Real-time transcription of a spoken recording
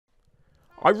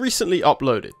I recently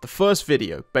uploaded the first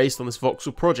video based on this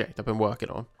voxel project I've been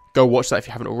working on. Go watch that if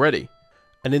you haven't already.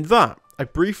 And in that, I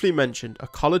briefly mentioned a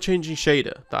colour changing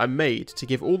shader that I made to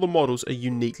give all the models a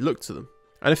unique look to them.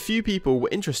 And a few people were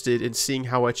interested in seeing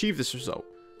how I achieved this result.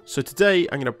 So today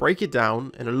I'm going to break it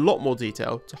down in a lot more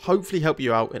detail to hopefully help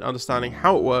you out in understanding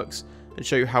how it works and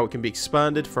show you how it can be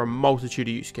expanded for a multitude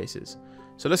of use cases.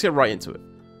 So let's get right into it.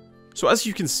 So as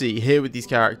you can see here with these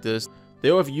characters, they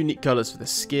all have unique colours for their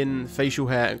skin, facial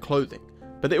hair and clothing,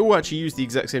 but they all actually use the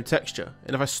exact same texture,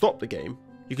 and if I stop the game,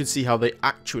 you can see how they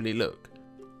actually look.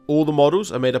 All the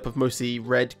models are made up of mostly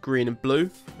red, green and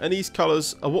blue, and these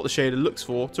colours are what the shader looks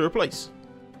for to replace.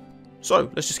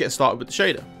 So let's just get started with the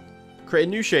shader. Create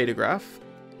a new shader graph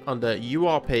under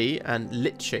URP and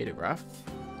lit shader graph,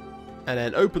 and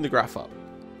then open the graph up.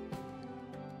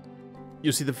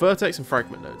 You'll see the vertex and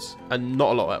fragment nodes, and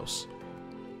not a lot else.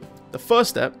 The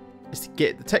first step is to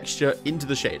get the texture into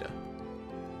the shader.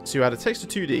 So you add a texture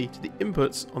 2D to the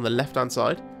inputs on the left hand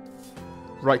side.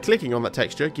 Right clicking on that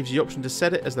texture gives you the option to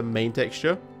set it as the main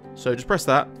texture, so just press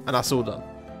that and that's all done.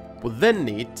 We'll then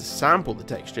need to sample the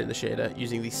texture in the shader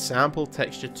using the sample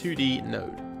texture 2D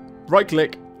node. Right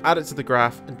click, add it to the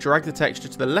graph and drag the texture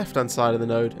to the left hand side of the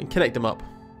node and connect them up.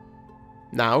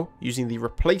 Now, using the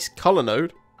replace color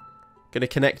node, going to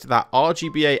connect that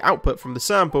RGBA output from the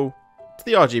sample to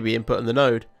the RGB input in the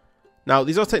node. Now,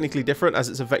 these are technically different as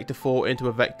it's a vector 4 into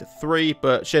a vector 3,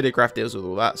 but shader graph deals with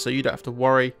all that, so you don't have to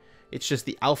worry. It's just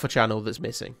the alpha channel that's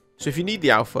missing. So if you need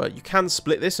the alpha, you can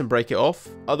split this and break it off,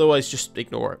 otherwise just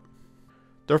ignore it.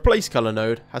 The replace color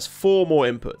node has 4 more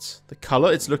inputs: the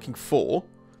color it's looking for,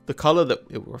 the color that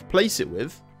it will replace it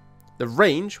with, the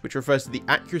range, which refers to the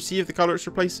accuracy of the color it's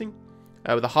replacing,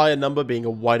 with a higher number being a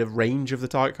wider range of the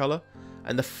target color,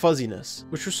 and the fuzziness,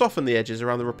 which will soften the edges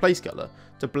around the replace color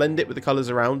to blend it with the colors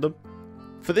around them.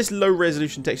 For this low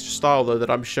resolution texture style though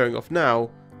that I'm showing off now,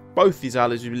 both these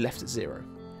values will be left at 0.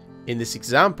 In this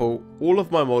example, all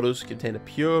of my models contain a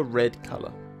pure red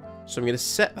color, so I'm going to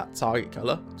set that target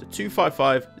color to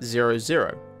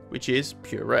 25500, which is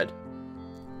pure red.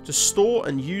 To store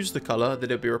and use the color that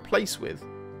it'll be replaced with,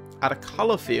 add a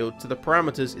color field to the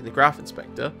parameters in the graph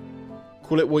inspector,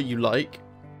 call it what you like,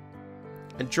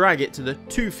 and drag it to the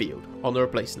to field on the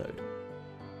replace node.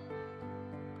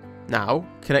 Now,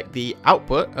 connect the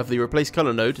output of the replace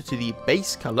color node to the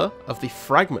base color of the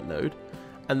fragment node,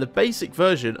 and the basic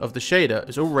version of the shader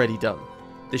is already done.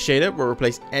 The shader will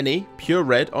replace any pure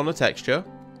red on a texture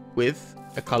with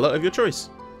a color of your choice.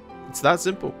 It's that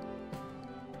simple.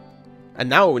 And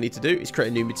now what we need to do is create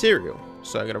a new material.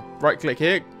 So I'm going to right click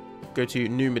here, go to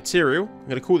new material. I'm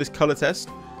going to call this color test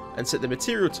and set the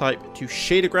material type to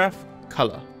shader graph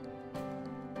color.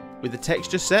 With the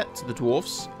texture set to the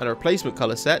dwarfs and a replacement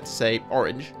color set to say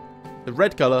orange, the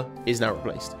red color is now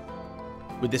replaced.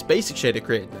 With this basic shader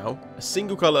created now, a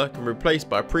single color can be replaced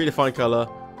by a predefined color,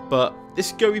 but this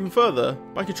can go even further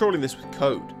by controlling this with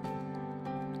code.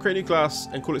 Create a new class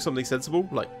and call it something sensible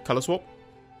like color swap.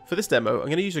 For this demo, I'm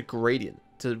going to use a gradient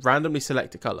to randomly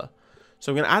select a color.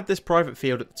 So I'm going to add this private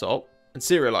field at the top and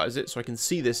serialize it so I can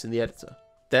see this in the editor.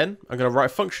 Then I'm going to write a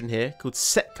function here called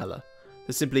setColor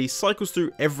that simply cycles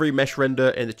through every mesh render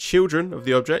in the children of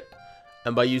the object,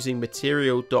 and by using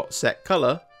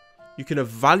material.setColor, you can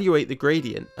evaluate the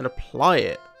gradient and apply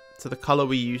it to the color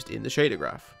we used in the shader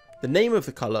graph. The name of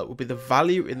the color will be the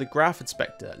value in the graph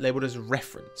inspector labeled as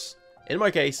reference, in my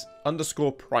case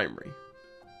 _primary.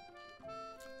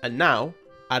 And now,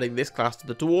 adding this class to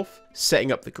the dwarf,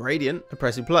 setting up the gradient and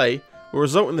pressing play will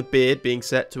result in the beard being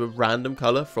set to a random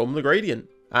color from the gradient,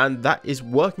 and that is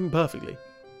working perfectly.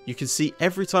 You can see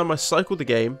every time I cycle the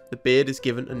game, the beard is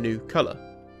given a new color.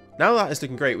 Now that is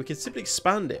looking great, we can simply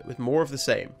expand it with more of the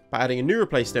same by adding a new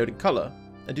replace node in color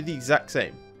and do the exact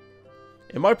same.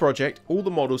 In my project, all the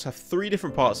models have 3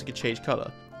 different parts that can change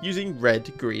color using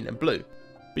red, green and blue,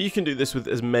 but you can do this with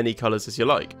as many colors as you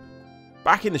like.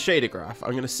 Back in the shader graph,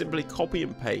 I'm going to simply copy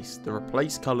and paste the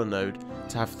replace color node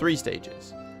to have 3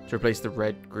 stages to replace the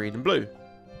red, green and blue.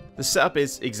 The setup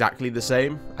is exactly the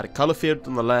same. Add a color field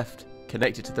on the left,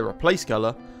 connect it to the replace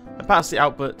color and pass the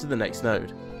output to the next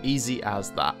node. Easy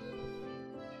as that.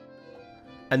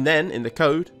 And then in the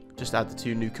code, just add the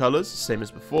 2 new colors, same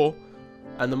as before,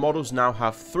 and the models now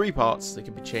have 3 parts that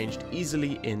can be changed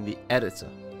easily in the editor.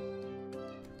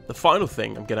 The final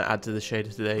thing I'm going to add to the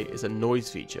shader today is a noise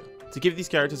feature to give these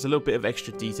characters a little bit of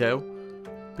extra detail,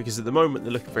 because at the moment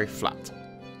they're looking very flat.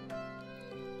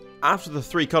 After the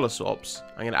 3 color swaps,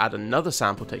 I'm going to add another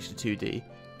sample texture 2D,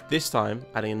 this time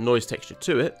adding a noise texture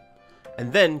to it,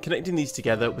 and then connecting these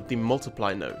together with the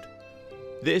multiply node.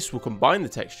 This will combine the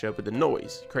texture with the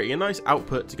noise, creating a nice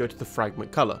output to go to the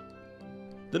fragment color.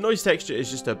 The noise texture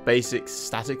is just a basic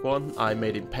static one I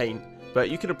made in Paint, but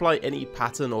you can apply any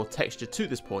pattern or texture to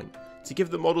this point to give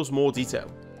the models more detail.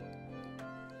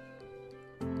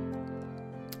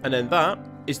 And then that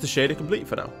is the shader complete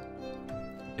for now.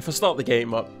 If I start the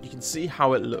game up, you can see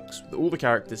how it looks with all the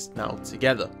characters now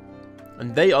together,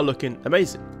 and they are looking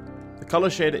amazing. The color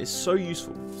shader is so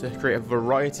useful to create a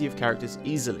variety of characters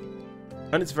easily,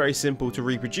 and it's very simple to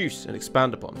reproduce and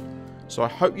expand upon. So I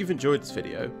hope you've enjoyed this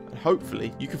video, and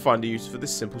hopefully you can find a use for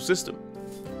this simple system.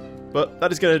 But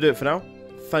that is going to do it for now.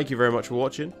 Thank you very much for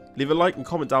watching. Leave a like and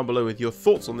comment down below with your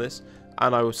thoughts on this,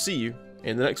 and I will see you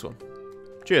in the next one.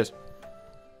 Cheers.